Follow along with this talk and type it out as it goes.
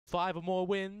5 or more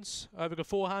wins over the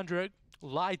 400.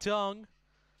 Lightung,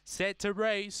 set to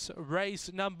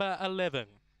race number 11.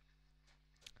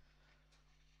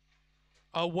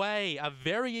 Away, a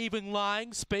very even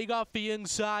line, speed off the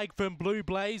inside from Blue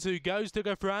Blaze, who goes to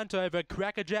the front over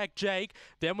Crackerjack Jake.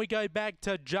 Then we go back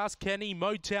to Just Kenny,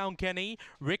 Motown Kenny,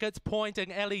 Ricketts Point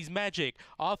and Ellie's Magic.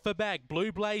 Off the back,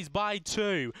 Blue Blaze by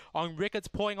 2 on Ricketts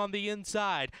Point on the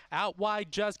inside. Out wide,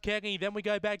 Just Kenny. Then we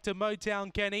go back to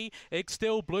Motown Kenny. It's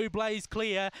still Blue Blaze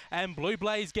clear, and Blue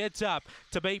Blaze gets up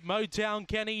to beat Motown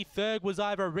Kenny. Third was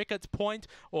either Ricketts Point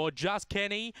or Just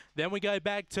Kenny. Then we go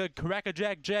back to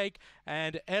Crackerjack Jake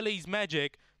and Ellie's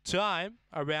Magic. Time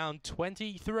around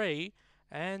 23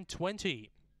 and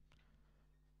 20.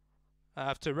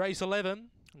 After race 11,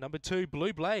 number 2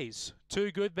 Blue Blaze,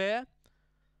 too good there.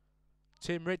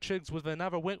 Tim Richards with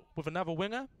another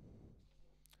winger.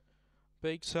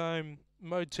 Beaks home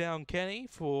Motown Kenny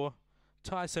for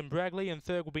Tyson Bragley, and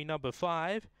third will be number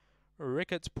 5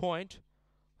 Ricketts Point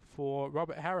for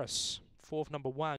Robert Harris. Fourth, number 1.